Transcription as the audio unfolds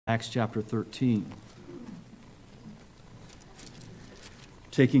Acts chapter 13.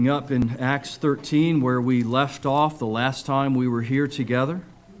 Taking up in Acts 13 where we left off the last time we were here together.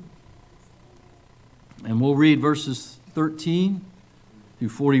 And we'll read verses 13 through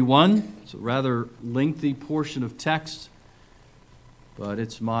 41. It's a rather lengthy portion of text, but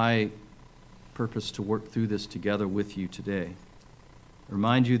it's my purpose to work through this together with you today. I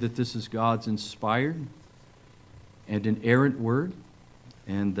remind you that this is God's inspired and inerrant word,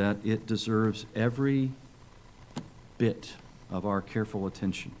 and that it deserves every bit of our careful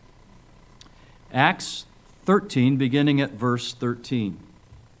attention. Acts 13, beginning at verse 13.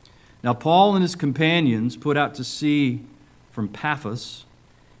 Now Paul and his companions put out to sea from Paphos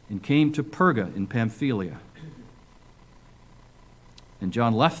and came to Perga in Pamphylia. And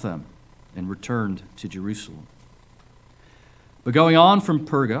John left them and returned to Jerusalem. But going on from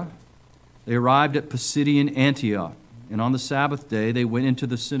Perga, they arrived at Pisidian Antioch. And on the Sabbath day, they went into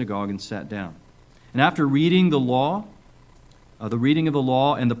the synagogue and sat down. And after reading the reading of the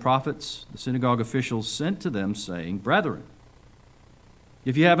law and the prophets, the synagogue officials sent to them, saying, "Brethren,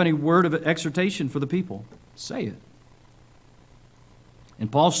 if you have any word of exhortation for the people, say it." And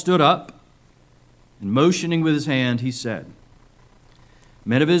Paul stood up, and motioning with his hand, he said,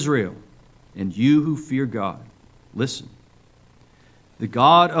 "Men of Israel, and you who fear God, listen. The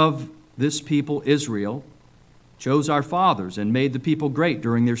God of this people, Israel, chose our fathers and made the people great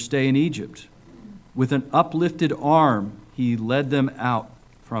during their stay in Egypt. With an uplifted arm, he led them out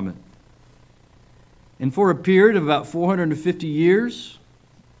from it. And for a period of about 450 years,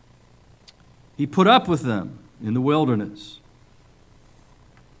 he put up with them in the wilderness.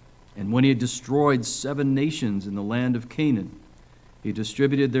 And when he had destroyed 7 nations in the land of Canaan, he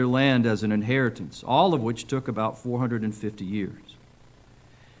distributed their land as an inheritance, all of which took about 450 years.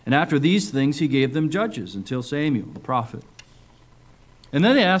 And after these things, he gave them judges until Samuel, the prophet. And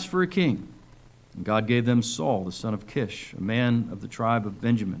then they asked for a king. And God gave them Saul, the son of Kish, a man of the tribe of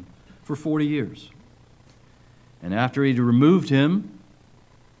Benjamin, for 40 years. And after he had removed him,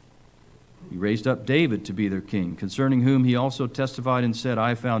 he raised up David to be their king, concerning whom he also testified and said,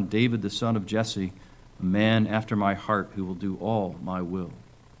 I found David the son of Jesse, a man after my heart, who will do all my will.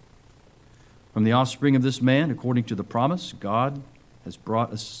 From the offspring of this man, according to the promise, God has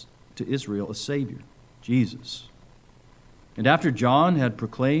brought us to Israel a Savior, Jesus. And after John had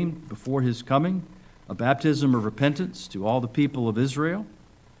proclaimed before his coming a baptism of repentance to all the people of Israel,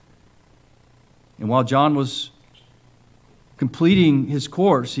 and while John was completing his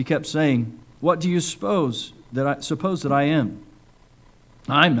course, he kept saying, "What do you suppose that I am?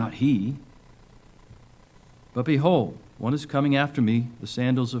 I'm not he. But behold, one is coming after me, the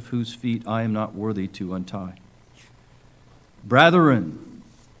sandals of whose feet I am not worthy to untie. Brethren,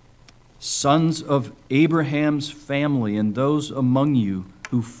 sons of Abraham's family, and those among you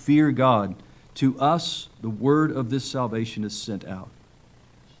who fear God, to us the word of this salvation is sent out.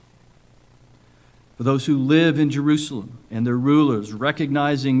 For those who live in Jerusalem and their rulers,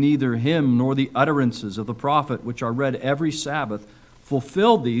 recognizing neither him nor the utterances of the prophet, which are read every Sabbath,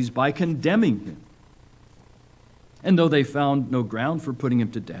 fulfilled these by condemning him. And though they found no ground for putting him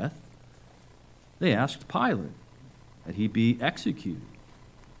to death, they asked Pilate that he be executed.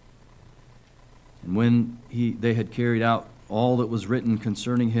 And when they had carried out all that was written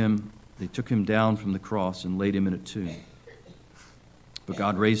concerning him, they took him down from the cross and laid him in a tomb. But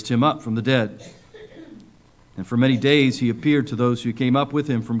God raised him up from the dead. And for many days he appeared to those who came up with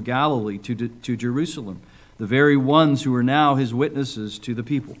him from Galilee to Jerusalem, the very ones who are now his witnesses to the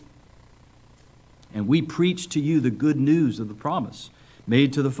people. And we preach to you the good news of the promise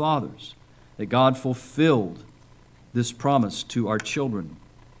made to the fathers, that God fulfilled this promise to our children,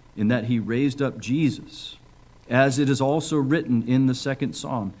 in that he raised up Jesus, as it is also written in the 2nd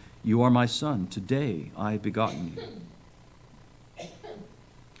Psalm, "You are my son, today I have begotten you."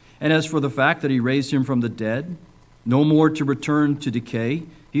 And as for the fact that he raised him from the dead, no more to return to decay,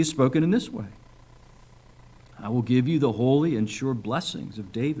 he has spoken in this way, "I will give you the holy and sure blessings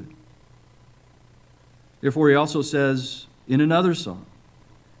of David." Therefore he also says in another psalm,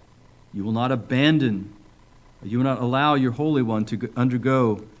 "You will not allow your Holy One to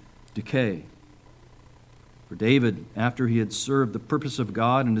undergo decay." For David, after he had served the purpose of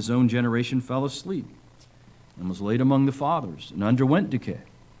God in his own generation, fell asleep and was laid among the fathers and underwent decay.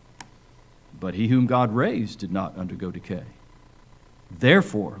 But he whom God raised did not undergo decay.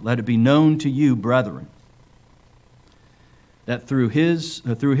 Therefore, let it be known to you, brethren, that through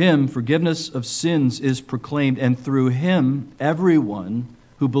him forgiveness of sins is proclaimed, and through him everyone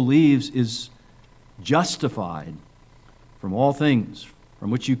who believes is justified from all things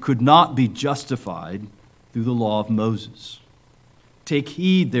from which you could not be justified through the law of Moses. Take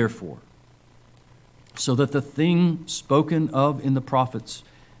heed, therefore, so that the thing spoken of in the prophets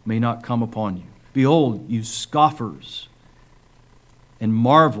may not come upon you. Behold, you scoffers, and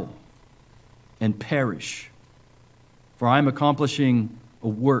marvel and perish. For I am accomplishing a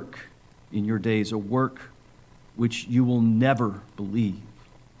work in your days, a work which you will never believe,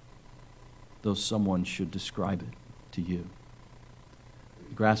 though someone should describe it to you.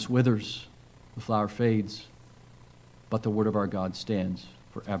 The grass withers, the flower fades, but the word of our God stands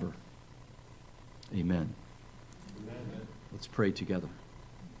forever. Amen. Amen. Let's pray together.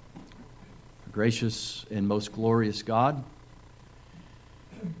 Gracious and most glorious God,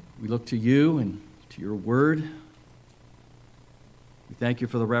 we look to you and to your word. We thank you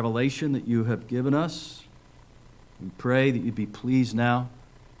for the revelation that you have given us. We pray that you'd be pleased now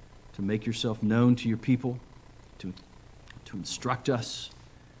to make yourself known to your people, to instruct us,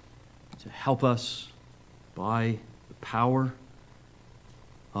 to help us by the power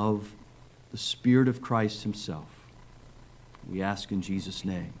of the Spirit of Christ himself. We ask in Jesus'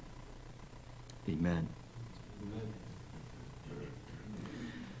 name. Amen.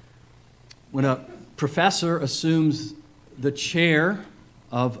 When a professor assumes the chair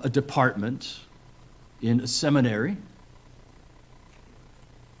of a department in a seminary,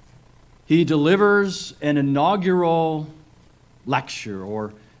 he delivers an inaugural lecture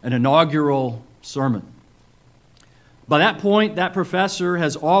or an inaugural sermon. By that point, that professor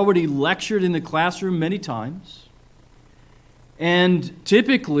has already lectured in the classroom many times, and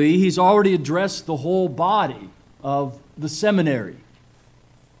typically he's already addressed the whole body of the seminary.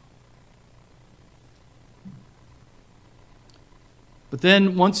 But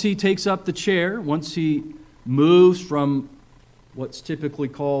then once he takes up the chair, once he moves from what's typically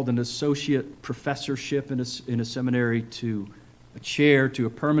called an associate professorship in a seminary to a chair, to a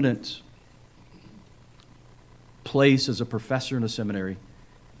permanent place as a professor in a seminary,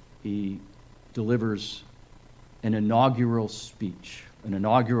 he delivers an inaugural speech, an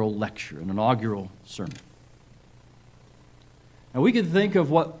inaugural lecture, an inaugural sermon. Now we can think of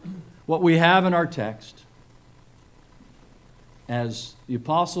what we have in our text as the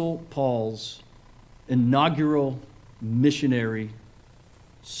Apostle Paul's inaugural missionary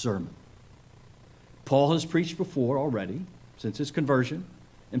sermon. Paul has preached before already, since his conversion.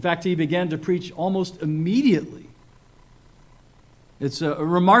 In fact, he began to preach almost immediately. It's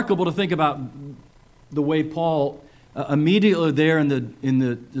remarkable to think about the way Paul, immediately there in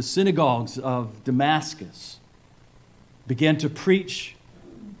the synagogues of Damascus, began to preach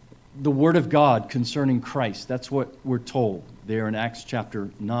the Word of God concerning Christ. That's what we're told there in Acts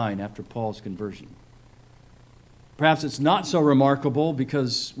chapter 9 after Paul's conversion. Perhaps it's not so remarkable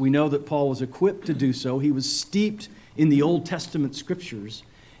because we know that Paul was equipped to do so. He was steeped in the Old Testament scriptures.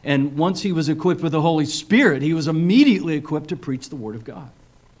 And once he was equipped with the Holy Spirit, he was immediately equipped to preach the Word of God.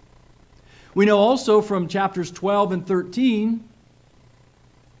 We know also from chapters 12 and 13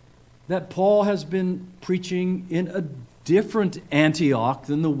 that Paul has been preaching in a different Antioch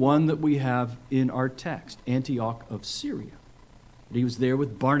than the one that we have in our text, Antioch of Syria. He was there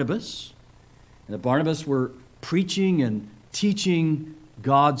with Barnabas, and the Barnabas were preaching and teaching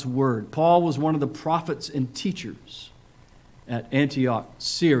God's Word. Paul was one of the prophets and teachers at Antioch,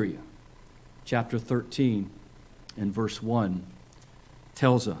 Syria. Chapter 13 and verse 1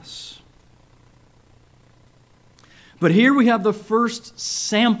 tells us. But here we have the first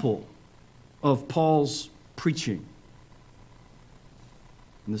sample of Paul's preaching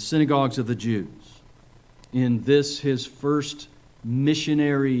in the synagogues of the Jews in this, his first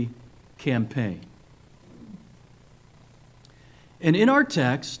missionary campaign. And in our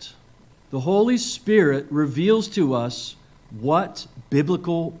text, the Holy Spirit reveals to us what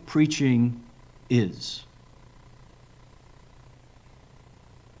biblical preaching is.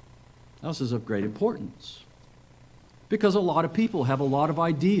 Now, this is of great importance because a lot of people have a lot of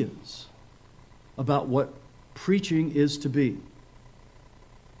ideas about what preaching is to be.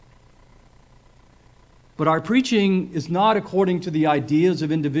 But our preaching is not according to the ideas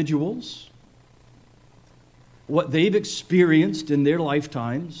of individuals, what they've experienced in their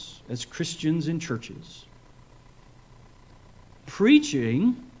lifetimes as Christians in churches.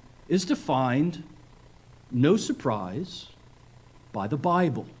 Preaching is defined, no surprise, by the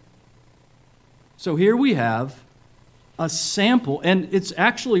Bible. So here we have a sample, and it's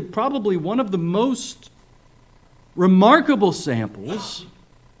actually probably one of the most remarkable samples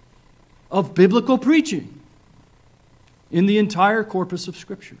of biblical preaching in the entire corpus of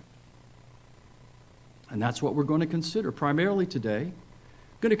Scripture. And that's what we're going to consider primarily today.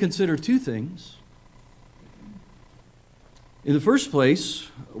 We're going to consider two things. In the first place,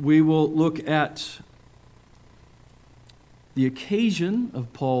 we will look at the occasion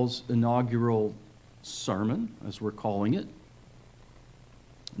of Paul's inaugural sermon, as we're calling it,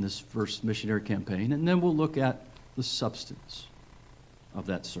 in this first missionary campaign, and then we'll look at the substance of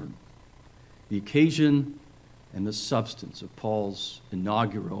that sermon. The occasion and the substance of Paul's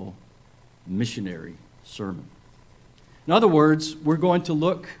inaugural missionary sermon. In other words, we're going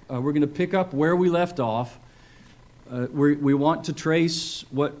to pick up where we left off. We want to trace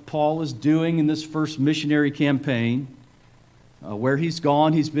what Paul is doing in this first missionary campaign, where he's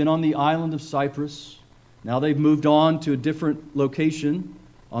gone. He's been on the island of Cyprus. Now they've moved on to a different location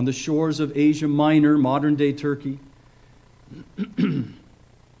on the shores of Asia Minor, modern-day Turkey. And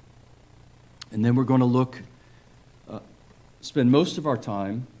then we're going to spend most of our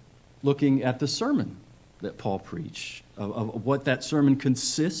time looking at the sermon that Paul preached, of what that sermon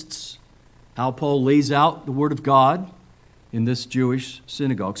consists, how Paul lays out the Word of God in this Jewish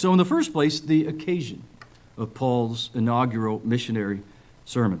synagogue. So in the first place, the occasion of Paul's inaugural missionary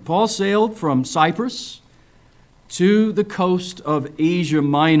sermon. Paul sailed from Cyprus to the coast of Asia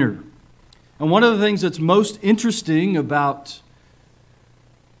Minor. And one of the things that's most interesting about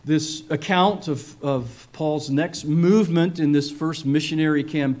this account of Paul's next movement in this first missionary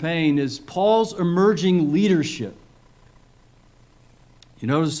campaign is Paul's emerging leadership. You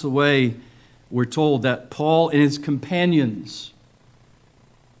notice the way we're told that Paul and his companions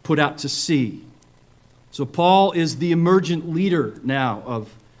put out to sea. So Paul is the emergent leader now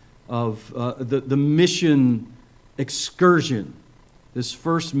of the mission excursion, this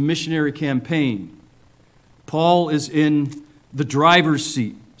first missionary campaign. Paul is in the driver's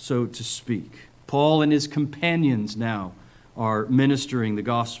seat, so to speak. Paul and his companions now are ministering the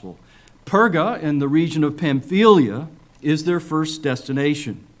gospel. Perga, in the region of Pamphylia, is their first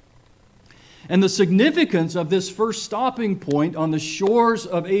destination. And the significance of this first stopping point on the shores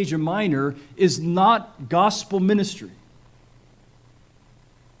of Asia Minor is not gospel ministry.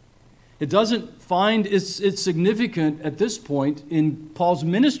 It doesn't find its significant at this point in Paul's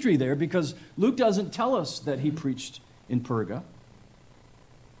ministry there, because Luke doesn't tell us that he preached in Perga.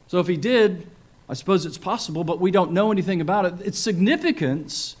 So if he did, I suppose it's possible, but we don't know anything about it. The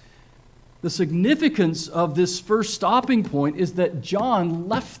significance of this first stopping point is that John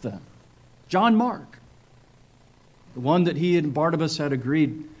left them. John Mark, the one that he and Barnabas had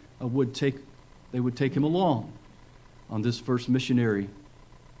agreed they would take him along on this first missionary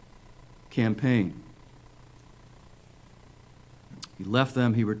campaign. He left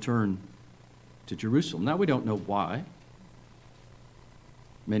them, he returned to Jerusalem. Now we don't know why.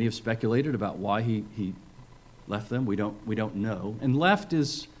 Many have speculated about why he left them. We don't know. And left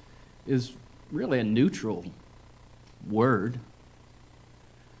is really a neutral word.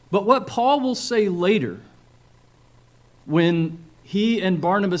 But what Paul will say later, when he and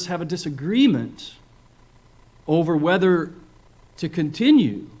Barnabas have a disagreement over whether to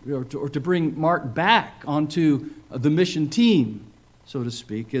continue or to bring Mark back onto the mission team, so to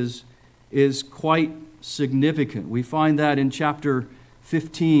speak, is quite significant. We find that in chapter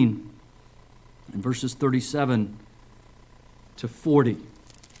 15, in verses 37 to 40.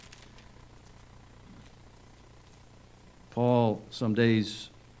 Paul,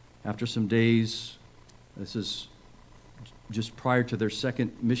 after some days, this is just prior to their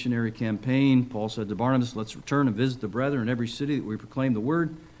second missionary campaign, Paul said to Barnabas, "Let's return and visit the brethren in every city that we proclaim the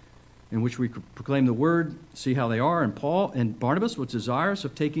word, in which we proclaim the word, see how they are." And Paul and Barnabas was desirous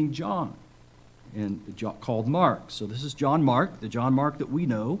of taking John, called Mark. So this is John Mark, the John Mark that we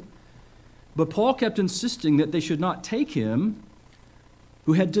know. But Paul kept insisting that they should not take him,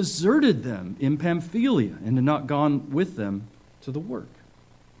 who had deserted them in Pamphylia and had not gone with them to the work.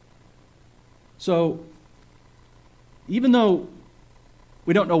 So, even though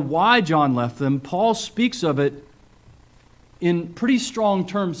we don't know why John left them, Paul speaks of it in pretty strong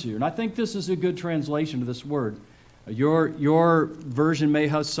terms here. And I think this is a good translation of this word. Your version may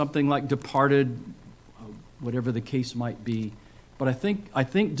have something like departed, whatever the case might be. But I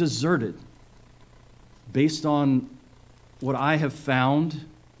think deserted, based on what I have found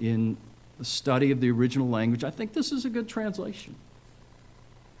in the study of the original language, I think this is a good translation.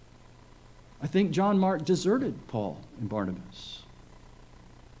 I think John Mark deserted Paul and Barnabas.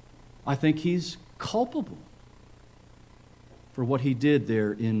 I think he's culpable for what he did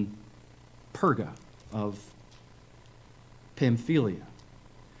there in Perga of Pamphylia.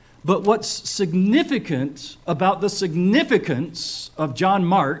 But what's significant about the significance of John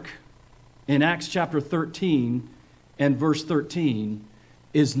Mark in Acts chapter 13 and verse 13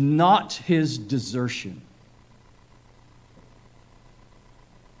 is not his desertion.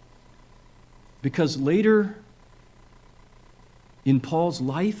 Because later in Paul's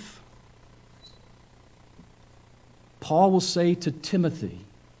life, Paul will say to Timothy,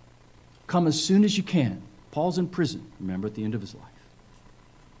 come as soon as you can. Paul's in prison, remember, at the end of his life.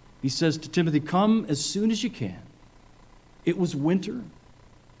 He says to Timothy, come as soon as you can. It was winter.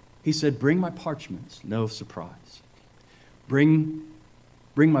 He said, bring my parchments. No surprise. Bring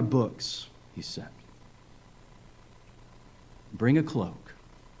my books, he said. Bring a cloak.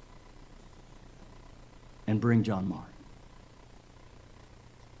 And bring John Mark.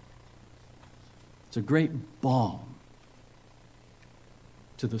 It's a great balm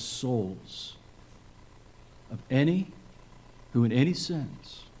to the souls of any who in any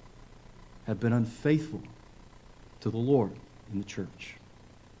sense have been unfaithful to the Lord in the church.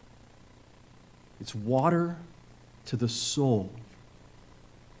 It's water to the soul.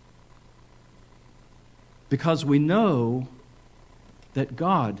 Because we know that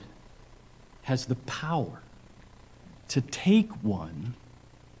God has the power to take one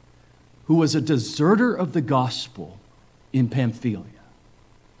who was a deserter of the gospel in Pamphylia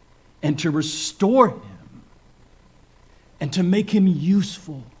and to restore him and to make him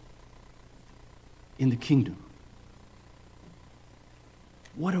useful in the kingdom.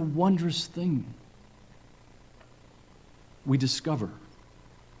 What a wondrous thing we discover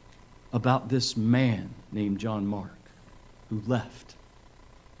about this man named John Mark who left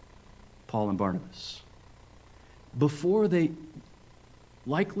Paul and Barnabas before they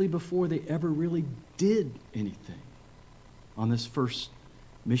ever really did anything on this first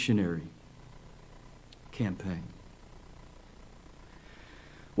missionary campaign.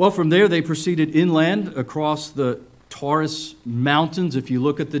 Well, from there they proceeded inland across the Taurus Mountains. If you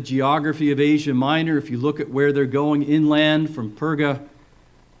look at the geography of Asia Minor, if you look at where they're going inland from Perga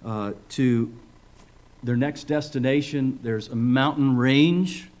to their next destination, there's a mountain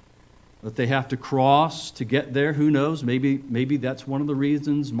range that they have to cross to get there. Who knows? Maybe that's one of the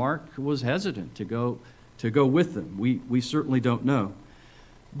reasons Mark was hesitant to go with them. We certainly don't know.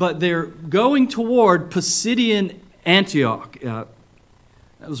 But they're going toward Pisidian Antioch. That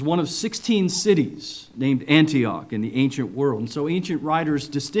was one of 16 cities named Antioch in the ancient world. And so ancient writers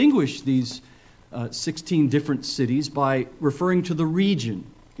distinguish these 16 different cities by referring to the region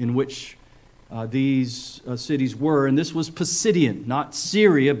in which these cities were. And this was Pisidian, not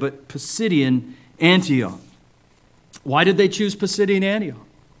Syria, but Pisidian Antioch. Why did they choose Pisidian Antioch?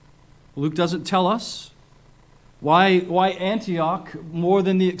 Luke doesn't tell us. Why Antioch more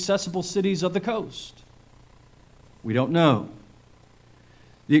than the accessible cities of the coast? We don't know.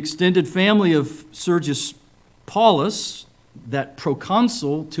 The extended family of Sergius Paulus, that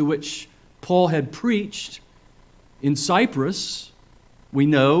proconsul to which Paul had preached in Cyprus, we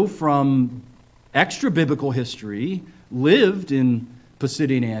know from extra-biblical history, lived in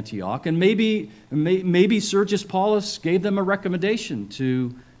Pisidian Antioch, and maybe Sergius Paulus gave them a recommendation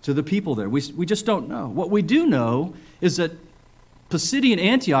to the people there. We just don't know. What we do know is that Pisidian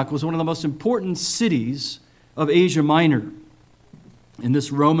Antioch was one of the most important cities of Asia Minor. In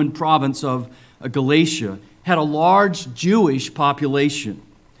this Roman province of Galatia, had a large Jewish population.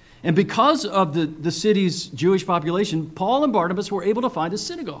 And because of the city's Jewish population, Paul and Barnabas were able to find a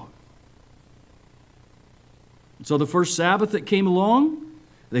synagogue. So the first Sabbath that came along,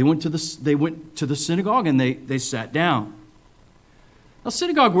 they went to the synagogue and they sat down. Now,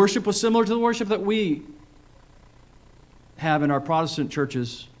 synagogue worship was similar to the worship that we have in our Protestant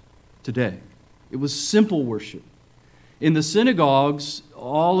churches today. It was simple worship. In the synagogues,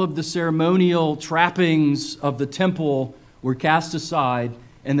 all of the ceremonial trappings of the temple were cast aside,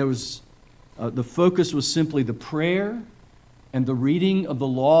 and there was the focus was simply the prayer and the reading of the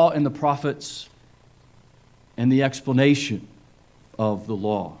law and the prophets and the explanation of the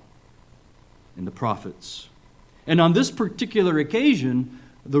law and the prophets. And on this particular occasion,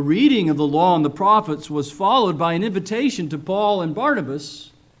 the reading of the law and the prophets was followed by an invitation to Paul and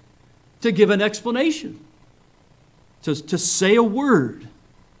Barnabas to give an explanation. To say a word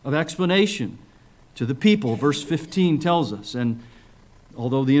of explanation to the people, verse 15 tells us. And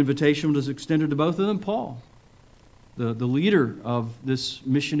although the invitation was extended to both of them, Paul, the leader of this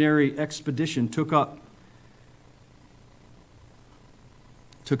missionary expedition, took up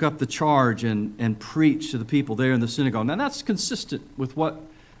the charge and preached to the people there in the synagogue. Now that's consistent with what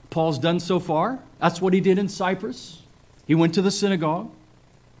Paul's done so far. That's what he did in Cyprus. He went to the synagogue.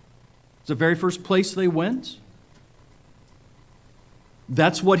 It's the very first place they went.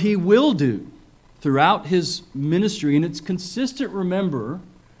 That's what he will do throughout his ministry, and it's consistent, remember,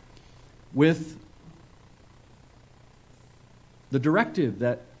 with the directive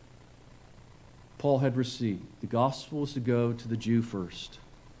that Paul had received. The gospel is to go to the Jew first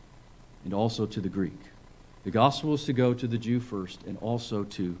and also to the Greek. The gospel is to go to the Jew first and also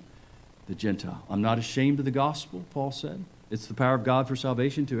to the Gentile. I'm not ashamed of the gospel, Paul said. It's the power of God for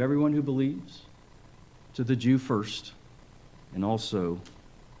salvation to everyone who believes, to the Jew first, and also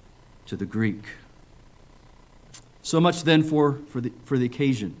to the Greek. So much then for the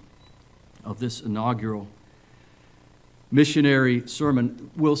occasion of this inaugural missionary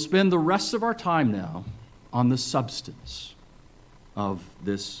sermon. We'll spend the rest of our time now on the substance of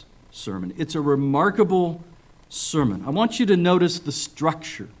this sermon. It's a remarkable sermon. I want you to notice the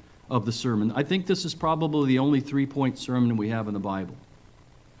structure of the sermon. I think this is probably the only three-point sermon we have in the Bible.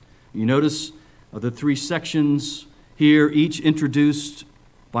 You notice the three sections here, each introduced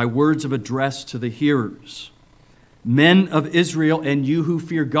by words of address to the hearers. Men of Israel and you who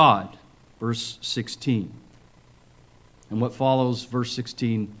fear God, verse 16. And what follows, verse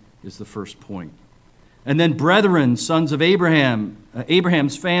 16, is the first point. And then brethren, sons of Abraham,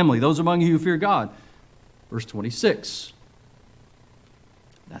 Abraham's family, those among you who fear God, verse 26.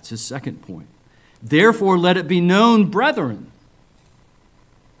 That's his second point. Therefore let it be known, brethren,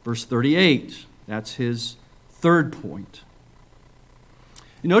 verse 38. That's his third point.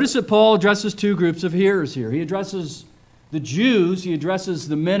 You notice that Paul addresses two groups of hearers here. He addresses the Jews, he addresses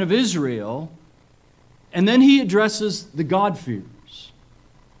the men of Israel, and then he addresses the God-fearers.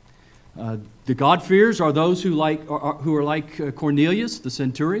 The God-fearers are those who are like Cornelius, the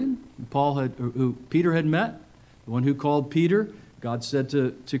centurion, who Peter had met, the one who called Peter. God said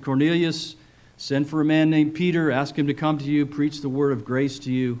to Cornelius, send for a man named Peter, ask him to come to you, preach the word of grace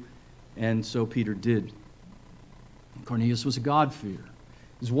to you. And so Peter did. Cornelius was a God-fearer.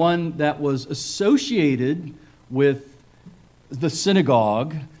 He was one that was associated with the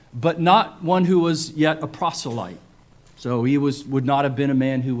synagogue, but not one who was yet a proselyte. So he would not have been a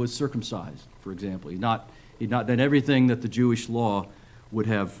man who was circumcised, for example. He'd not done everything that the Jewish law would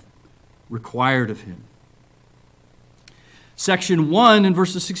have required of him. Section 1 in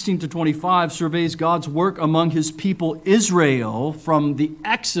verses 16 to 25 surveys God's work among his people Israel from the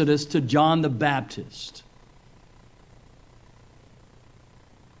Exodus to John the Baptist.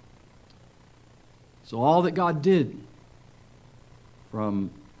 So all that God did from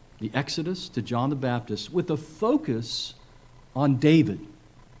the Exodus to John the Baptist with a focus on David.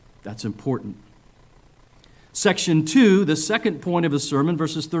 That's important. Section 2, the second point of his sermon,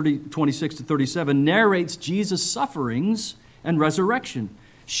 verses 26 to 37, narrates Jesus' sufferings and resurrection,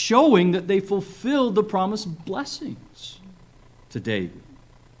 showing that they fulfilled the promised blessings to David.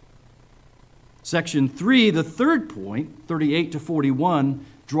 Section 3, the third point, 38 to 41,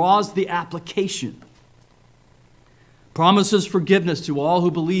 draws the application. Promises forgiveness to all who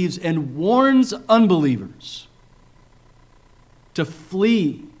believes and warns unbelievers to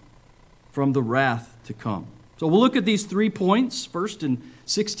flee from the wrath to come. So we'll look at these 3 points. First, in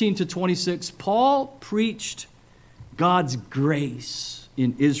 16 to 26, Paul preached God's grace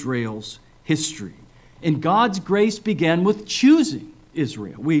in Israel's history. And God's grace began with choosing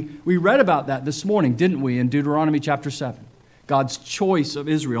Israel. We read about that this morning, didn't we, in Deuteronomy chapter 7. God's choice of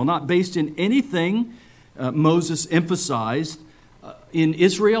Israel, not based in anything Moses emphasized in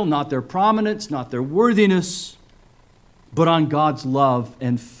Israel, not their prominence, not their worthiness, but on God's love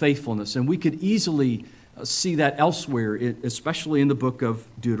and faithfulness. And we could easily see that elsewhere, especially in the book of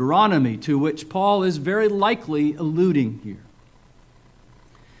Deuteronomy, to which Paul is very likely alluding here.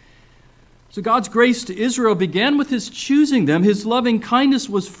 So God's grace to Israel began with his choosing them. His loving kindness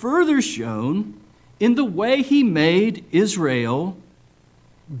was further shown in the way he made Israel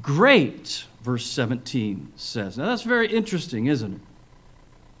great, verse 17 says. Now that's very interesting, isn't it?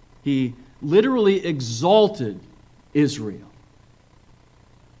 He literally exalted Israel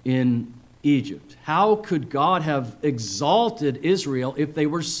in Egypt. How could God have exalted Israel if they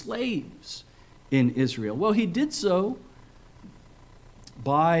were slaves in Israel? Well, he did so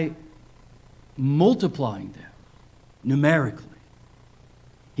by multiplying them numerically.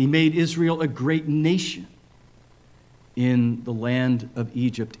 He made Israel a great nation in the land of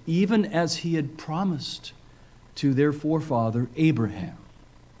Egypt, even as he had promised to their forefather Abraham.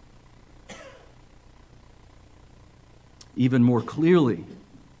 Even more clearly,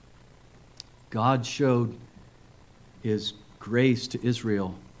 God showed his grace to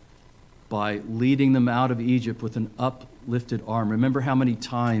Israel by leading them out of Egypt with an uplifted arm. Remember how many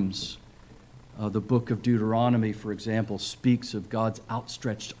times the book of Deuteronomy, for example, speaks of God's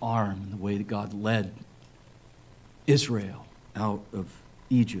outstretched arm, the way that God led Israel out of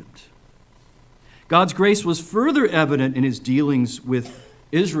Egypt. God's grace was further evident in his dealings with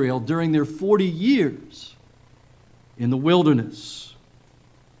Israel during their 40 years in the wilderness.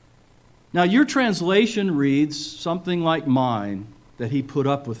 Now, your translation reads something like mine, that he put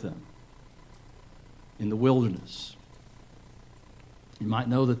up with them in the wilderness. You might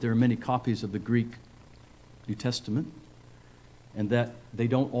know that there are many copies of the Greek New Testament and that they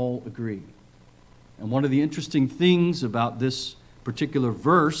don't all agree. And one of the interesting things about this particular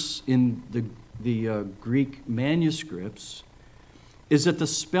verse in the Greek manuscripts is that the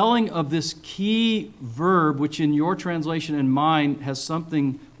spelling of this key verb, which in your translation and mine has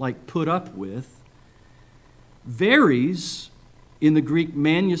something like put up with, varies in the Greek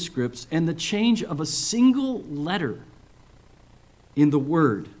manuscripts, and the change of a single letter in the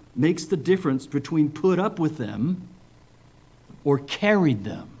word makes the difference between put up with them or carried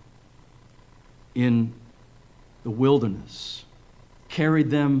them in the wilderness, carried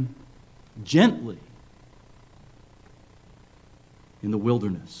them gently in the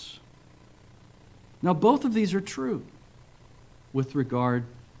wilderness. Now, both of these are true with regard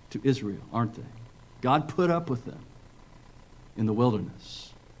to Israel, aren't they? God put up with them in the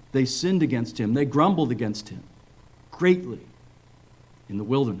wilderness. They sinned against him. They grumbled against him greatly in the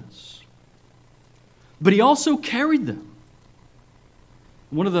wilderness. But he also carried them.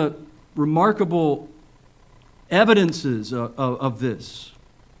 One of the remarkable evidences of this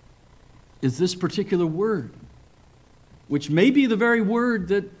is this particular word, which may be the very word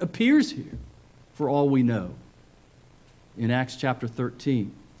that appears here, for all we know, in Acts chapter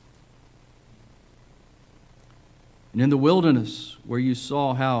 13. And in the wilderness, where you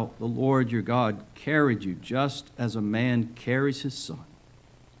saw how the Lord your God carried you, just as a man carries his son,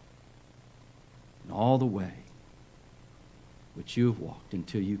 and all the way which you have walked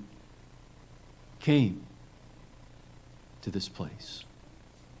until you came to this place.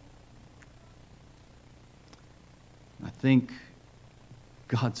 I think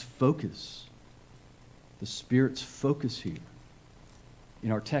God's focus, the Spirit's focus here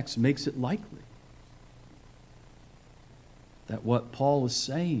in our text, makes it likely that what Paul is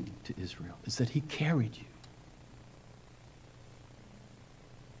saying to Israel is that he carried you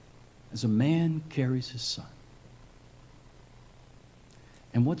as a man carries his son.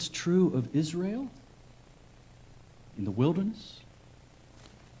 And what's true of Israel in the wilderness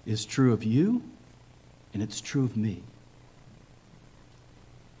is true of you, and it's true of me.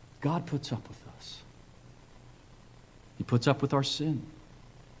 God puts up with us. He puts up with our sin.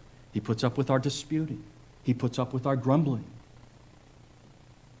 He puts up with our disputing. He puts up with our grumbling.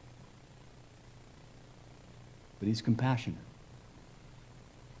 But he's compassionate.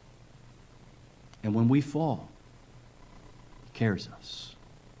 And when we fall, he carries us.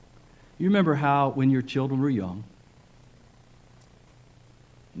 You remember how when your children were young,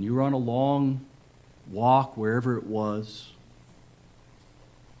 and you were on a long walk wherever it was,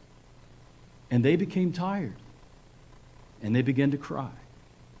 and they became tired, and they began to cry.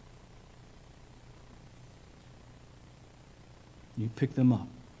 You picked them up,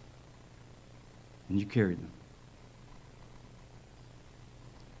 and you carried them.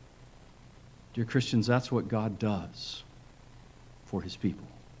 Dear Christians, that's what God does for his people.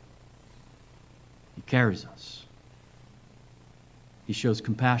 He carries us. He shows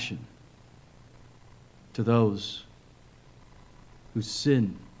compassion to those whose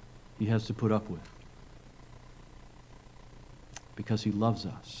sin he has to put up with, because he loves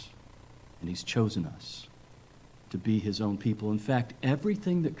us and he's chosen us to be his own people. In fact,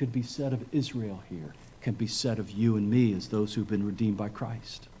 everything that could be said of Israel here can be said of you and me as those who've been redeemed by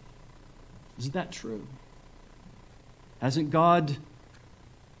Christ. Isn't that true? Hasn't God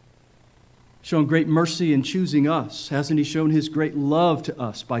shown great mercy in choosing us? Hasn't he shown his great love to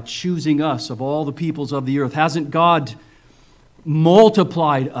us by choosing us of all the peoples of the earth? Hasn't God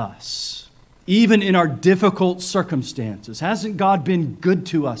multiplied us even in our difficult circumstances? Hasn't God been good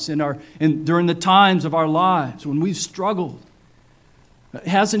to us during the times of our lives when we've struggled?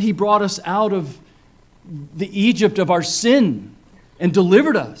 Hasn't he brought us out of the Egypt of our sin and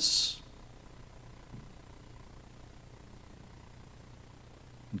delivered us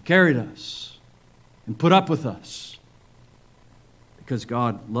and carried us and put up with us, because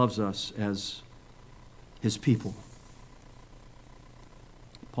God loves us as his people?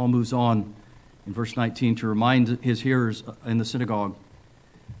 Paul moves on in verse 19 to remind his hearers in the synagogue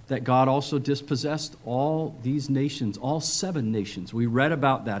that God also dispossessed all these nations, all 7 nations. We read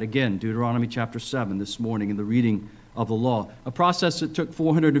about that again, Deuteronomy chapter 7 this morning in the reading of the law, a process that took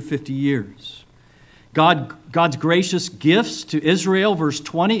 450 years. God's gracious gifts to Israel, verse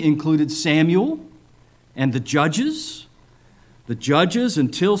 20, included Samuel and the judges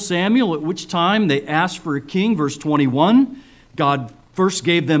until Samuel, at which time they asked for a king. Verse 21, God first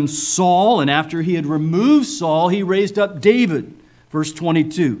gave them Saul, and after he had removed Saul, he raised up David. Verse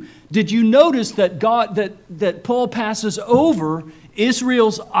 22. Did you notice that that Paul passes over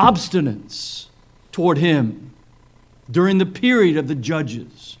Israel's obstinance toward him? during the period of the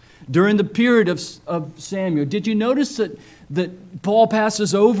judges, during the period of Samuel. Did you notice that Paul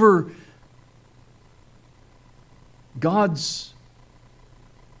passes over God's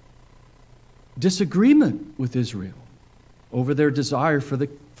disagreement with Israel over their desire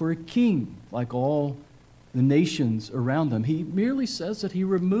for a king like all the nations around them? He merely says that he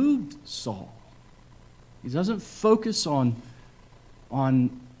removed Saul. He doesn't focus on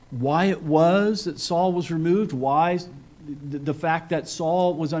why it was that Saul was removed, why the fact that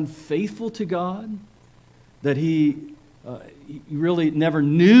Saul was unfaithful to God, that he really never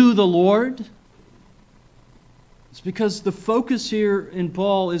knew the Lord. It's because the focus here in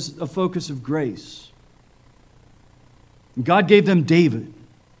Paul is a focus of grace. God gave them David,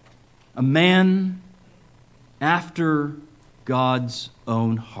 a man after God's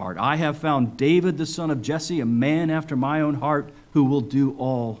own heart. I have found David, the son of Jesse, a man after my own heart, who will do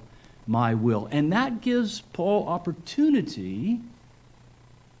all my will. And that gives Paul opportunity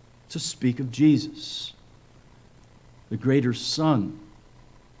to speak of Jesus, the greater son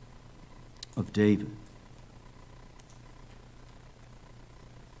of David.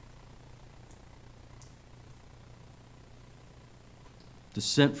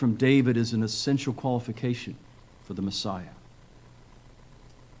 Descent from David is an essential qualification for the Messiah.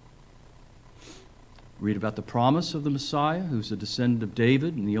 Read about the promise of the Messiah, who's a descendant of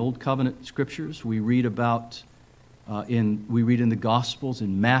David in the Old Covenant Scriptures. We read about in the Gospels,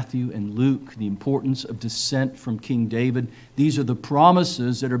 in Matthew and Luke, the importance of descent from King David. These are the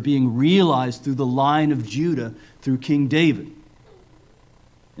promises that are being realized through the line of Judah through King David.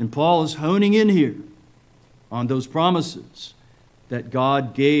 And Paul is honing in here on those promises that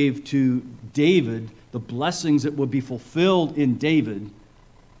God gave to David, the blessings that would be fulfilled in David.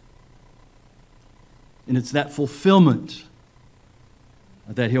 And it's that fulfillment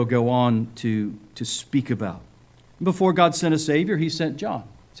that he'll go on to speak about. Before God sent a Savior, he sent John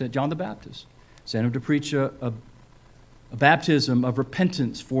the Baptist. Sent him to preach a baptism of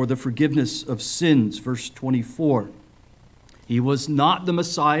repentance for the forgiveness of sins, verse 24. He was not the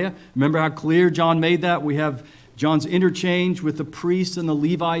Messiah. Remember how clear John made that? We have John's interchange with the priests and the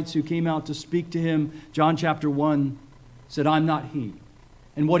Levites who came out to speak to him. John chapter 1 said, "I'm not he."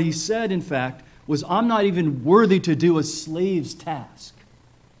 And what he said, in fact, was, "I'm not even worthy to do a slave's task.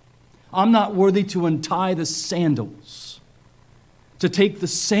 I'm not worthy to untie the sandals, to take the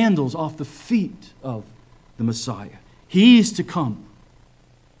sandals off the feet of the Messiah. He's to come."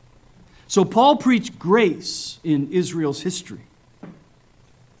 So Paul preached grace in Israel's history.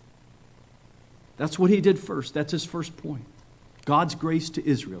 That's what he did first. That's his first point. God's grace to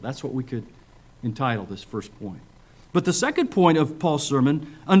Israel. That's what we could entitle this first point. But the second point of Paul's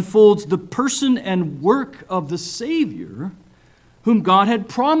sermon unfolds the person and work of the Savior whom God had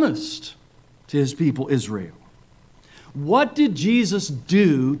promised to his people Israel. What did Jesus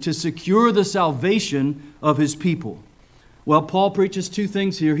do to secure the salvation of his people? Well, Paul preaches two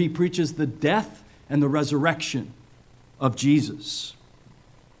things here. He preaches the death and the resurrection of Jesus.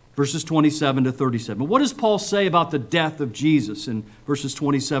 Verses 27 to 37. What does Paul say about the death of Jesus in verses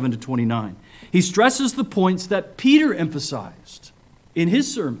 27 to 29? He stresses the points that Peter emphasized in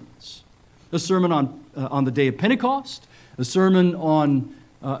his sermons. A sermon on the day of Pentecost, a sermon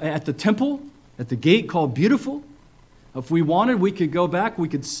at the temple, at the gate called Beautiful. If we wanted, we could go back, we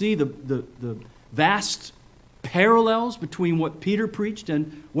could see the vast parallels between what Peter preached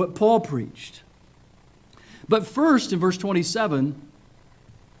and what Paul preached. But first, in verse 27,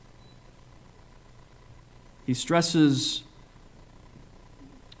 he stresses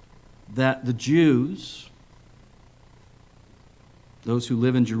that the Jews, those who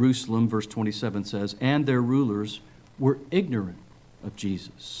live in Jerusalem, verse 27 says, and their rulers were ignorant of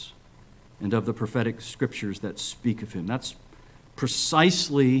Jesus and of the prophetic scriptures that speak of him. That's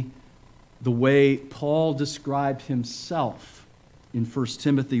precisely the way Paul described himself in 1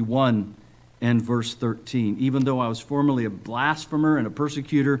 Timothy 1 and verse 13. Even though I was formerly a blasphemer and a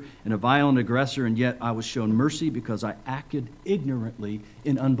persecutor and a violent aggressor, and yet I was shown mercy because I acted ignorantly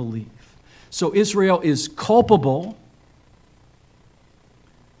in unbelief. So Israel is culpable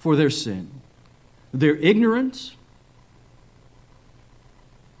for their sin. They're ignorant,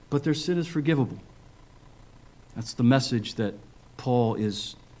 but their sin is forgivable. That's the message that Paul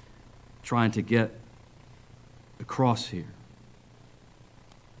is trying to get across here.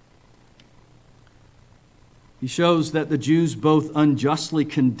 He shows that the Jews both unjustly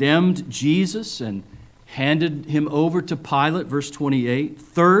condemned Jesus and handed him over to Pilate, verse 28.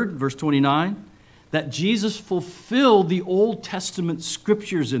 Third, verse 29, that Jesus fulfilled the Old Testament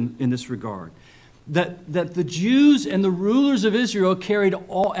scriptures in this regard. That the Jews and the rulers of Israel carried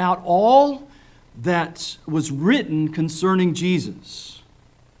out all that was written concerning Jesus.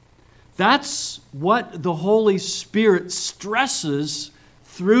 That's what the Holy Spirit stresses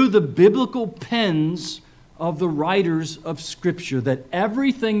through the biblical pens of the writers of Scripture, that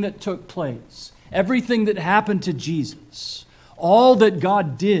everything that took place, everything that happened to Jesus, all that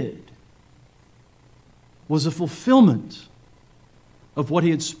God did was a fulfillment of what He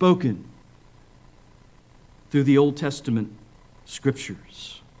had spoken through the Old Testament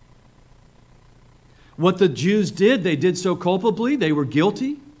Scriptures. What the Jews did, they did so culpably, they were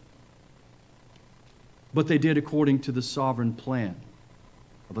guilty, but they did according to the sovereign plan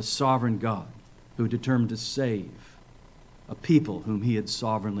of a sovereign God who determined to save a people whom He had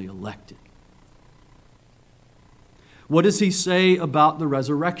sovereignly elected. What does He say about the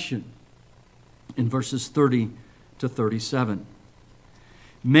resurrection? In verses 30 to 37.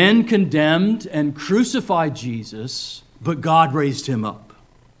 Men condemned and crucified Jesus, but God raised Him up.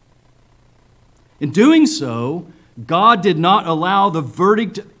 In doing so, God did not allow the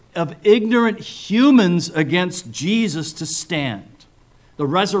verdict of ignorant humans against Jesus to stand. The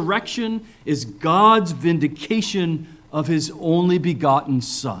resurrection is God's vindication of His only begotten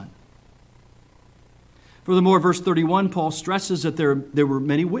Son. Furthermore, verse 31, Paul stresses that there were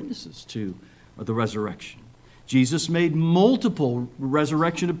many witnesses to the resurrection. Jesus made multiple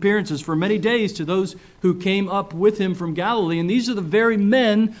resurrection appearances for many days to those who came up with Him from Galilee, and these are the very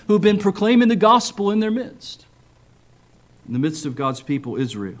men who've been proclaiming the gospel in their midst, in the midst of God's people,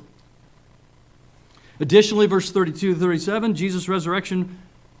 Israel. Additionally, verse 32 to 37, Jesus' resurrection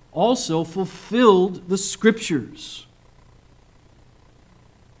also fulfilled the Scriptures.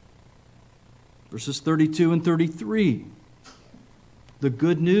 Verses 32 and 33, the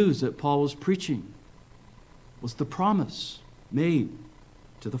good news that Paul was preaching was the promise made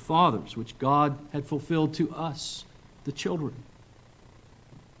to the fathers, which God had fulfilled to us, the children.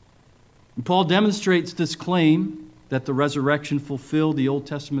 And Paul demonstrates this claim that the resurrection fulfilled the Old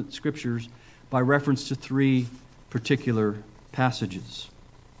Testament Scriptures by reference to three particular passages.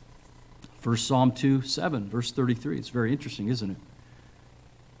 First, Psalm 2:7, verse 33. It's very interesting, isn't it?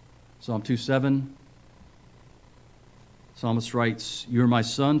 Psalm 2:7, psalmist writes, "You are my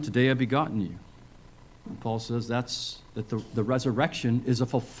son, today I've begotten you." And Paul says that the resurrection is a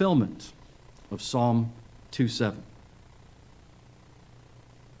fulfillment of Psalm 2:7.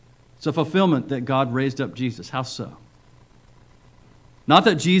 It's a fulfillment that God raised up Jesus. How so? Not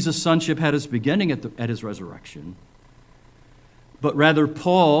that Jesus' sonship had its beginning at His resurrection, but rather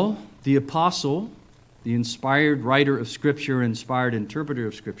Paul, the apostle, the inspired writer of Scripture, inspired interpreter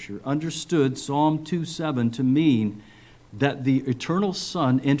of Scripture, understood Psalm 2:7 to mean that the eternal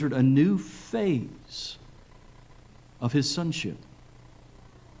Son entered a new phase of His sonship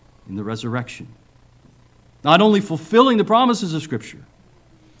in the resurrection. Not only fulfilling the promises of Scripture,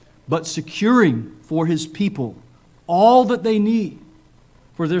 but securing for His people all that they need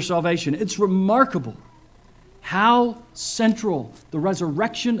for their salvation. It's remarkable how central the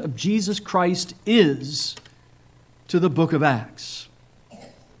resurrection of Jesus Christ is to the book of Acts.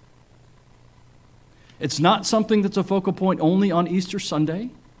 It's not something that's a focal point only on Easter Sunday.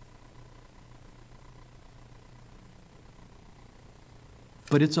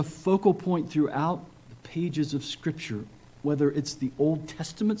 But it's a focal point throughout the pages of Scripture, whether it's the Old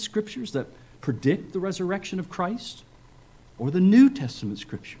Testament Scriptures that predict the resurrection of Christ, or the New Testament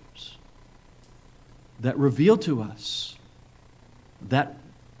Scriptures that reveal to us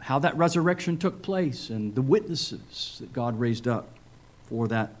how that resurrection took place and the witnesses that God raised up for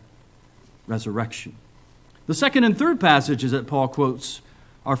that resurrection. The second and third passages that Paul quotes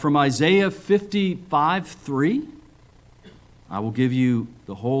are from Isaiah 55:3. I will give you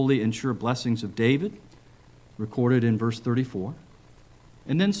the holy and sure blessings of David, recorded in verse 34.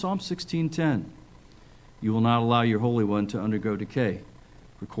 And then Psalm 16:10. You will not allow your Holy One to undergo decay,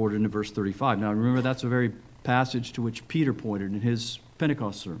 recorded in verse 35. Now remember, that's a very passage to which Peter pointed in his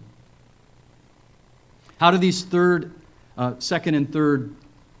Pentecost sermon. How do these second and third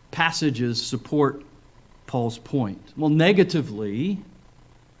passages support Paul's point? Well, negatively,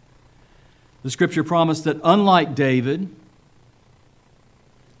 the Scripture promised that unlike David,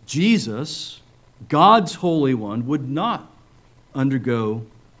 Jesus, God's Holy One, would not undergo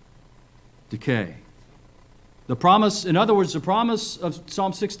decay. The promise, in other words, the promise of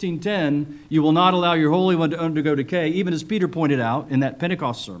Psalm 16:10, you will not allow your Holy One to undergo decay, even as Peter pointed out in that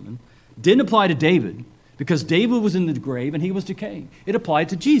Pentecost sermon, didn't apply to David because David was in the grave and he was decaying. It applied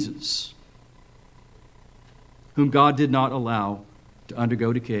to Jesus, whom God did not allow to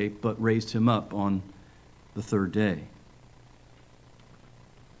undergo decay, but raised Him up on the third day.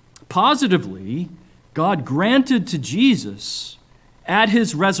 Positively, God granted to Jesus at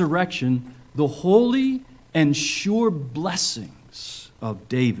His resurrection the holy and sure blessings of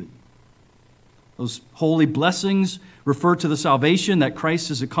David. Those holy blessings refer to the salvation that Christ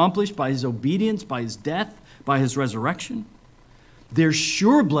has accomplished by his obedience, by his death, by his resurrection. They're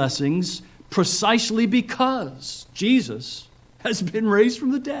sure blessings precisely because Jesus has been raised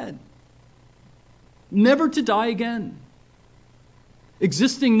from the dead, never to die again,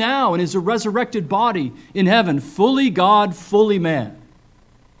 existing now in his resurrected body in heaven, fully God, fully man.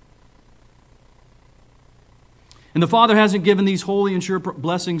 And the Father hasn't given these holy and sure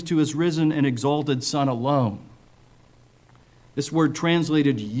blessings to his risen and exalted Son alone. This word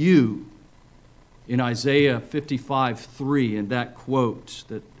translated "you" in Isaiah 55:3, in that quote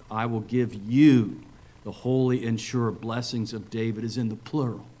that I will give you the holy and sure blessings of David, is in the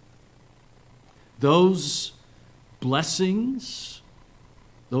plural. Those blessings,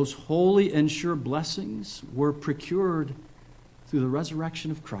 those holy and sure blessings, were procured through the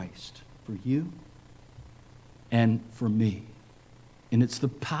resurrection of Christ for you and for me. And it's the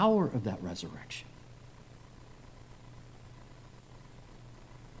power of that resurrection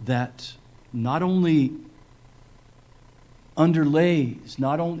that not only underlays, is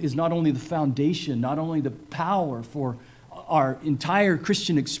not only the foundation, not only the power for our entire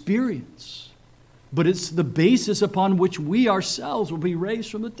Christian experience, but it's the basis upon which we ourselves will be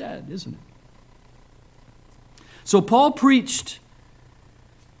raised from the dead, isn't it? So Paul preached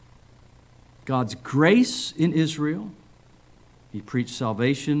God's grace in Israel. He preached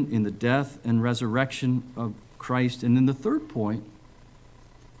salvation in the death and resurrection of Christ. And in the third point,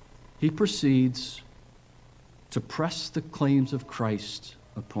 he proceeds to press the claims of Christ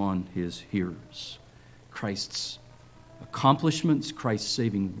upon his hearers. Christ's accomplishments, Christ's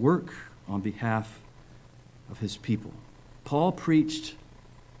saving work on behalf of his people. Paul preached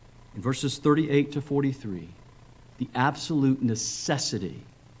in verses 38 to 43 the absolute necessity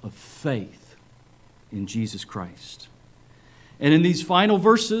of faith in Jesus Christ. And in these final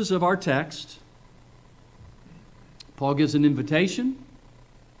verses of our text, Paul gives an invitation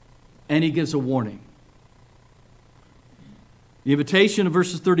and he gives a warning. The invitation of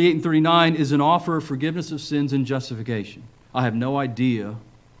verses 38 and 39 is an offer of forgiveness of sins and justification. I have no idea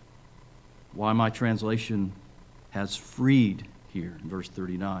why my translation has freed here in verse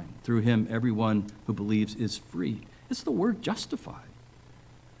 39. Through him, everyone who believes is freed. It's the word justified.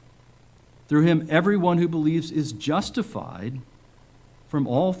 Through him, everyone who believes is justified from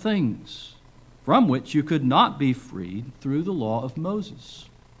all things from which you could not be freed through the law of Moses.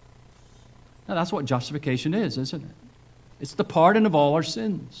 Now, that's what justification is, isn't it? It's the pardon of all our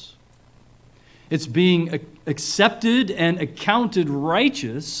sins. It's being accepted and accounted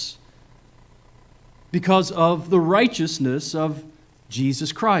righteous because of the righteousness of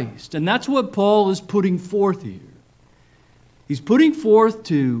Jesus Christ. And that's what Paul is putting forth here. He's putting forth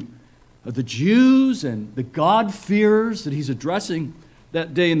to the Jews and the God-fearers that he's addressing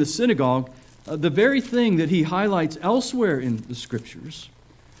that day in the synagogue, the very thing that he highlights elsewhere in the Scriptures.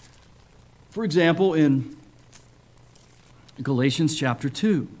 For example, in Galatians chapter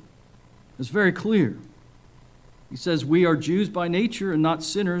 2, it's very clear. He says, we are Jews by nature and not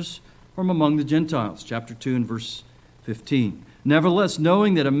sinners from among the Gentiles. Chapter 2 and verse 15. Nevertheless,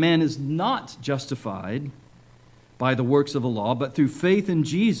 knowing that a man is not justified by the works of the law, but through faith in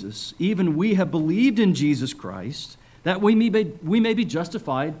Jesus, even we have believed in Jesus Christ, that we may be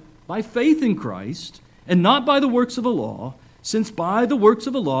justified by faith in Christ, and not by the works of the law, since by the works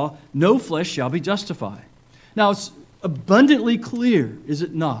of the law no flesh shall be justified. Now, it's abundantly clear, is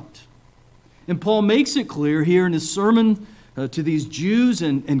it not? And Paul makes it clear here in his sermon to these Jews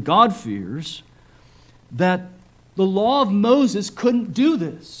and God-fearers that the law of Moses couldn't do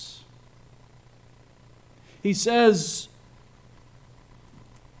this. He says,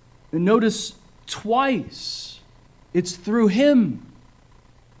 and notice twice, it's through him.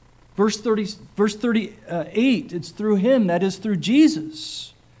 Verse 38, it's through him, that is through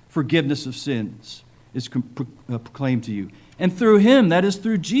Jesus, forgiveness of sins is proclaimed to you. And through him, that is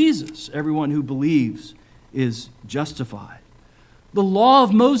through Jesus, everyone who believes is justified. The law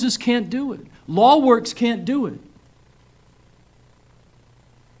of Moses can't do it. Law works can't do it.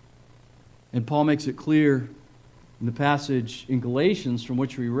 And Paul makes it clear in the passage in Galatians from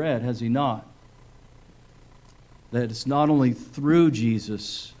which we read, has he not? That it's not only through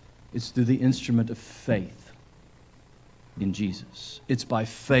Jesus, it's through the instrument of faith in Jesus. It's by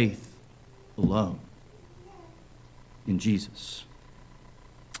faith alone in Jesus.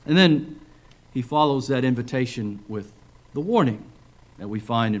 And then he follows that invitation with the warning that we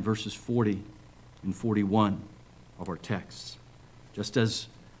find in verses 40 and 41 of our texts. Just as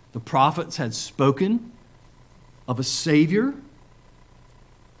the prophets had spoken of a Savior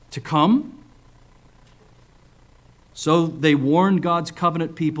to come So they warned God's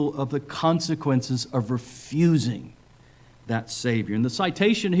covenant people of the consequences of refusing that Savior. And the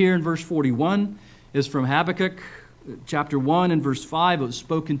citation here in verse 41 is from Habakkuk chapter 1 and verse 5. It was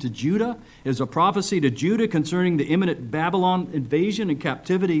spoken to Judah. It was a prophecy to Judah concerning the imminent Babylon invasion and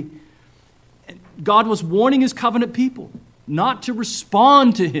captivity. God was warning his covenant people not to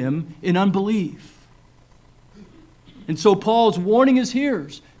respond to him in unbelief. And so Paul's warning his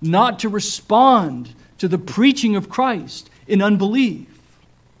hearers not to respond to the preaching of Christ in unbelief.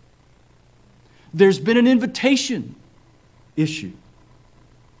 There's been an invitation issue.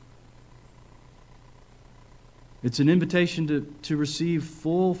 It's an invitation to receive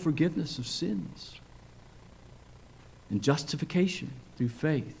full forgiveness of sins and justification through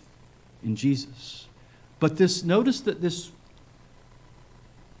faith in Jesus. But notice that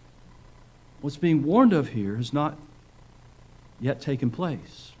what's being warned of here has not yet taken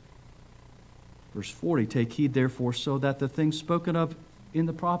place. Verse 40, take heed therefore so that the things spoken of in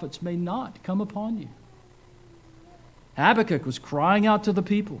the prophets may not come upon you. Habakkuk was crying out to the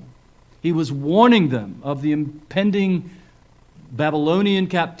people. He was warning them of the impending Babylonian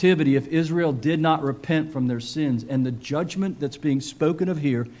captivity if Israel did not repent from their sins. And the judgment that's being spoken of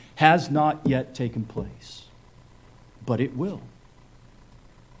here has not yet taken place. But it will.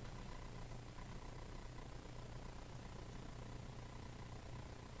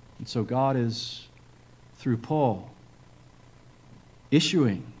 And so God is, through Paul,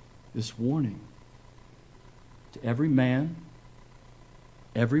 issuing this warning to every man,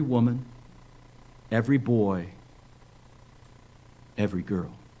 every woman, every boy, every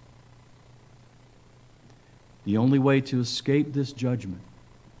girl. The only way to escape this judgment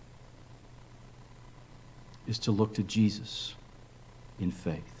is to look to Jesus in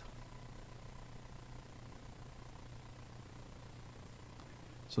faith.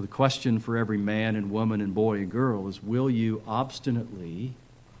 So the question for every man and woman and boy and girl is, will you obstinately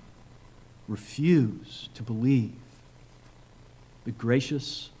refuse to believe the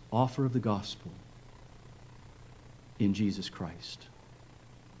gracious offer of the gospel in Jesus Christ?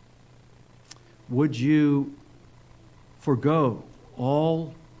 Would you forgo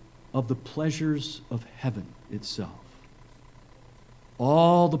all of the pleasures of heaven itself,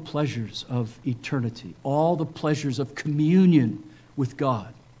 all the pleasures of eternity, all the pleasures of communion with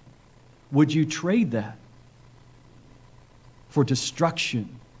God? Would you trade that for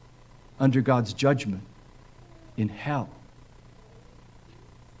destruction under God's judgment in hell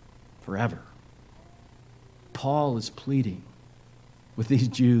forever? Paul is pleading with these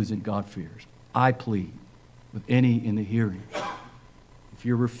Jews and God-fearers. I plead with any in the hearing. If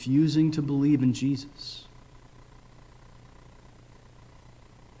you're refusing to believe in Jesus,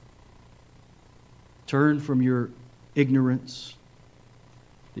 turn from your ignorance,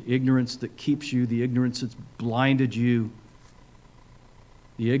 the ignorance that keeps you, the ignorance that's blinded you,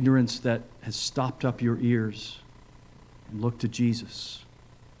 the ignorance that has stopped up your ears, and look to Jesus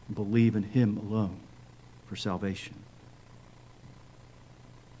and believe in Him alone for salvation.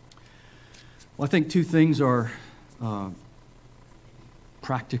 Well, I think two things are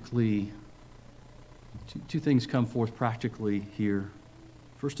two things come forth practically here.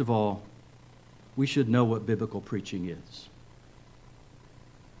 First of all, we should know what biblical preaching is.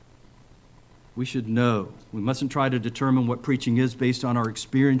 We should know. We mustn't try to determine what preaching is based on our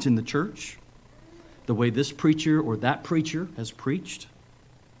experience in the church, the way this preacher or that preacher has preached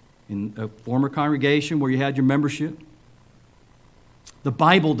in a former congregation where you had your membership. The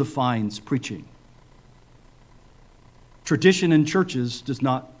Bible defines preaching. Tradition in churches does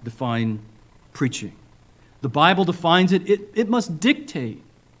not define preaching. The Bible defines it. It must dictate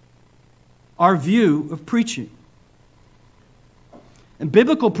our view of preaching. And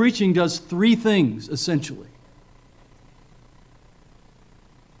biblical preaching does three things, essentially.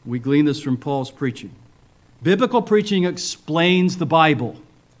 We glean this from Paul's preaching. Biblical preaching explains the Bible.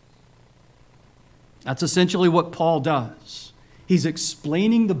 That's essentially what Paul does. He's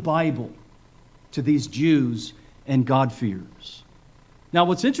explaining the Bible to these Jews and God-fearers. Now,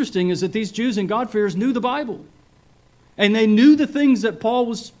 what's interesting is that these Jews and God-fearers knew the Bible. And they knew the things that Paul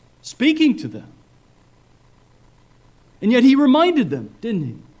was speaking to them. And yet he reminded them, didn't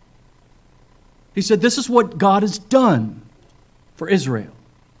he? He said, this is what God has done for Israel.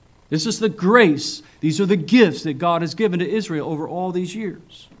 This is the grace. These are the gifts that God has given to Israel over all these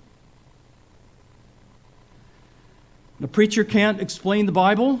years. The preacher can't explain the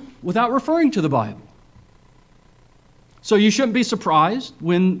Bible without referring to the Bible. So you shouldn't be surprised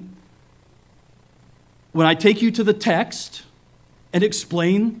when I take you to the text and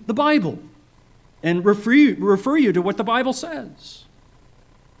explain the Bible and refer you to what the Bible says.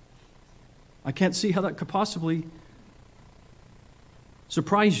 I can't see how that could possibly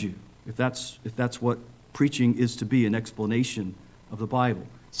surprise you if that's what preaching is to be, an explanation of the Bible.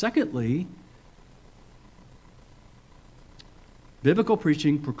 Secondly, biblical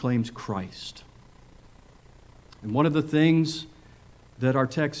preaching proclaims Christ. And one of the things that our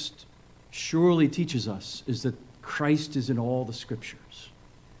text surely teaches us is that Christ is in all the Scriptures.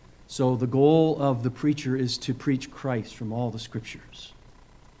 So the goal of the preacher is to preach Christ from all the Scriptures.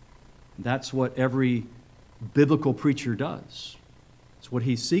 That's what every biblical preacher does. It's what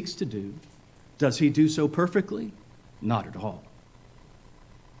he seeks to do. Does he do so perfectly? Not at all.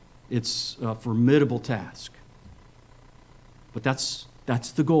 It's a formidable task. But that's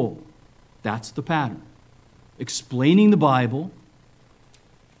the goal. That's the pattern. Explaining the Bible,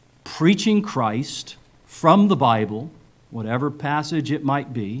 preaching Christ from the Bible, whatever passage it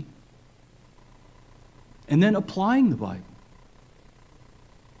might be, and then applying the Bible.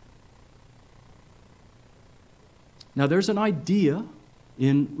 Now, there's an idea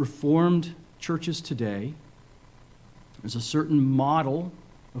in Reformed churches today. There's a certain model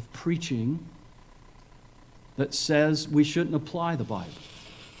of preaching that says we shouldn't apply the Bible,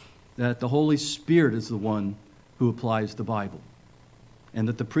 that the Holy Spirit is the one who applies the Bible, and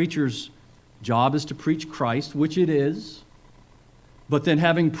that the preacher's job is to preach Christ, which it is, but then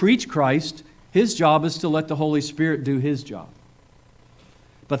having preached Christ, his job is to let the Holy Spirit do his job.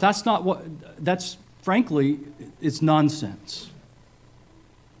 But that's frankly, it's nonsense.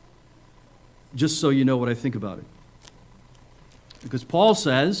 Just so you know what I think about it. Because Paul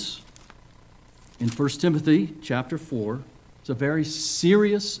says in 1 Timothy chapter 4, it's a very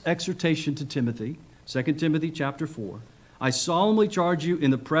serious exhortation to Timothy, 2 Timothy chapter 4. I solemnly charge you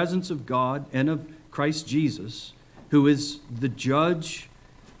in the presence of God and of Christ Jesus, who is the judge,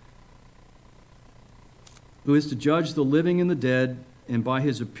 who is to judge the living and the dead, and by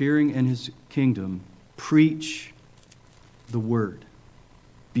his appearing and his kingdom, preach the word.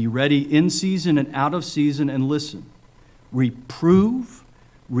 Be ready in season and out of season, and listen. Reprove,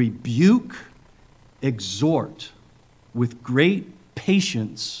 rebuke, exhort with great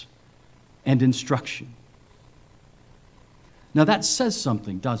patience and instruction. Now that says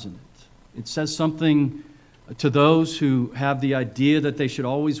something, doesn't it? It says something to those who have the idea that they should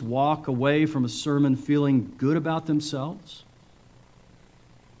always walk away from a sermon feeling good about themselves,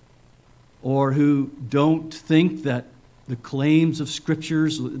 or who don't think that the claims of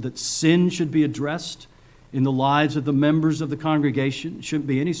Scriptures, that sin should be addressed in the lives of the members of the congregation. It shouldn't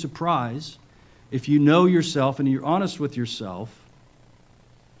be any surprise if you know yourself and you're honest with yourself.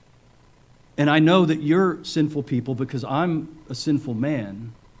 And I know that you're sinful people because I'm a sinful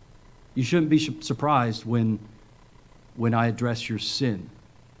man. You shouldn't be surprised when I address your sin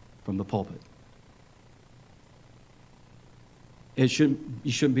from the pulpit. You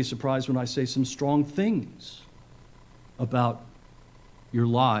shouldn't be surprised when I say some strong things about your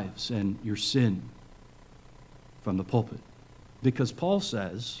lives and your sin from the pulpit. Because Paul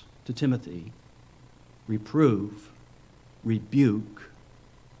says to Timothy, reprove, rebuke,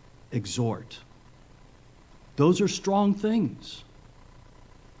 exhort. Those are strong things.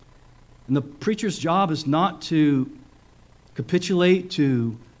 And the preacher's job is not to capitulate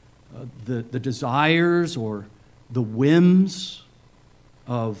to the desires or the whims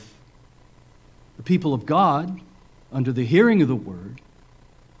of the people of God under the hearing of the word.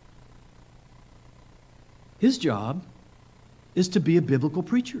 His job is to be a biblical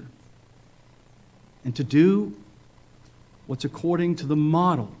preacher and to do what's according to the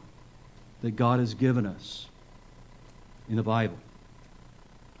model that God has given us in the Bible.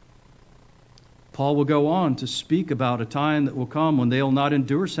 Paul will go on to speak about a time that will come when they'll not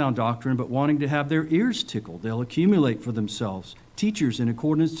endure sound doctrine, but wanting to have their ears tickled, they'll accumulate for themselves teachers in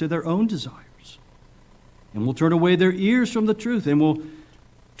accordance to their own desires, and will turn away their ears from the truth, and will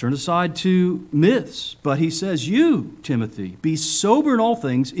turn aside to myths. But he says, you, Timothy, be sober in all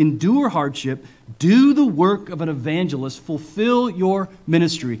things, endure hardship, do the work of an evangelist, fulfill your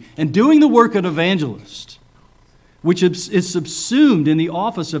ministry. And doing the work of an evangelist, which is subsumed in the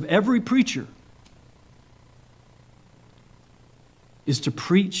office of every preacher, is to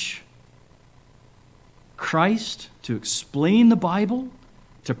preach Christ, to explain the Bible,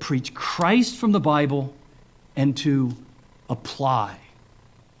 to preach Christ from the Bible, and to apply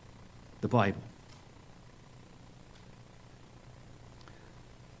the Bible.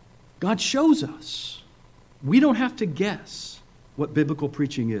 God shows us. We don't have to guess what biblical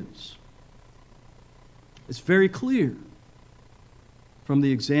preaching is. It's very clear from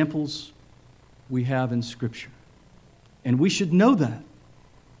the examples we have in Scripture. And we should know that.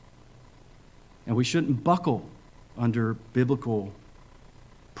 And we shouldn't buckle under biblical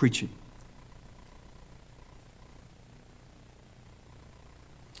preaching.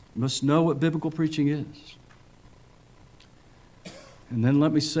 You must know what biblical preaching is. And then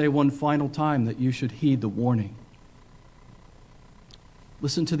let me say one final time that you should heed the warning.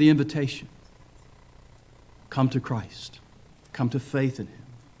 Listen to the invitation. Come to Christ. Come to faith in Him.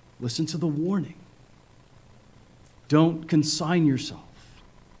 Listen to the warning. Don't consign yourself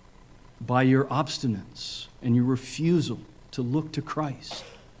by your obstinance and your refusal to look to Christ.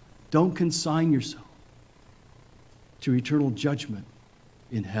 Don't consign yourself to eternal judgment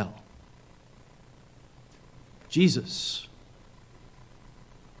in hell. Jesus,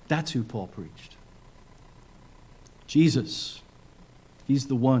 that's who Paul preached. Jesus, He's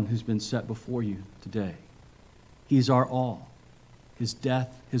the one who's been set before you today. He's our all. His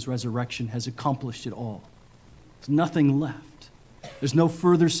death, His resurrection has accomplished it all. There's nothing left. There's no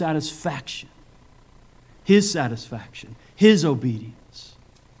further satisfaction. His satisfaction, His obedience.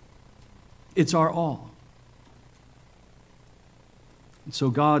 It's our all. And so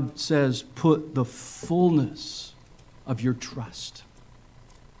God says, put the fullness of your trust.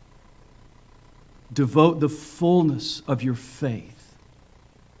 Devote the fullness of your faith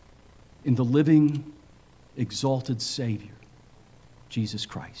in the living, exalted Savior, Jesus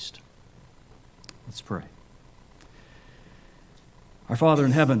Christ. Let's pray. Our Father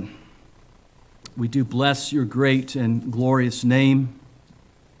in heaven, we do bless your great and glorious name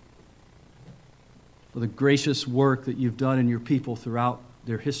for the gracious work that you've done in your people throughout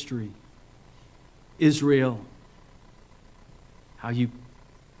their history. Israel, how you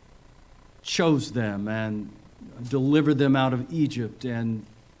chose them and delivered them out of Egypt and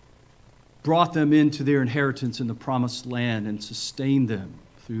brought them into their inheritance in the promised land and sustained them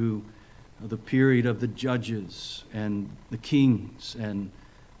through the period of the judges and the kings and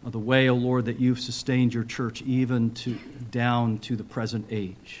the way, O Lord, that you've sustained your church even down to the present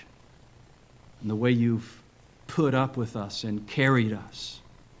age. And the way you've put up with us and carried us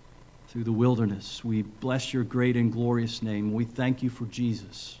through the wilderness. We bless your great and glorious name. We thank you for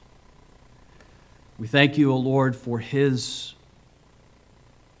Jesus. We thank you, O Lord, for His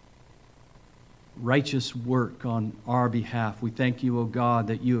righteous work on our behalf. We thank you, O God,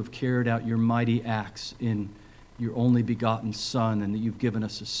 that you have carried out your mighty acts in your only begotten Son, and that you've given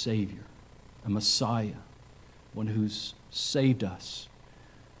us a Savior, a Messiah, one who's saved us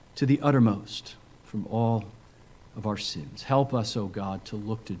to the uttermost from all of our sins. Help us, O God, to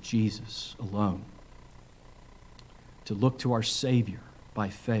look to Jesus alone, to look to our Savior by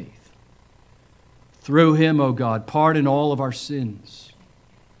faith. Through Him, O God, pardon all of our sins.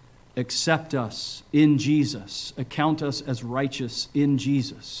 Accept us in Jesus. Account us as righteous in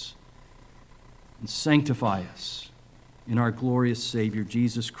Jesus. And sanctify us in our glorious Savior,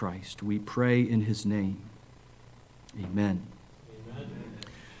 Jesus Christ. We pray in His name. Amen. Amen.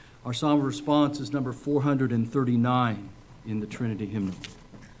 Our psalm of response is number 439 in the Trinity hymnal.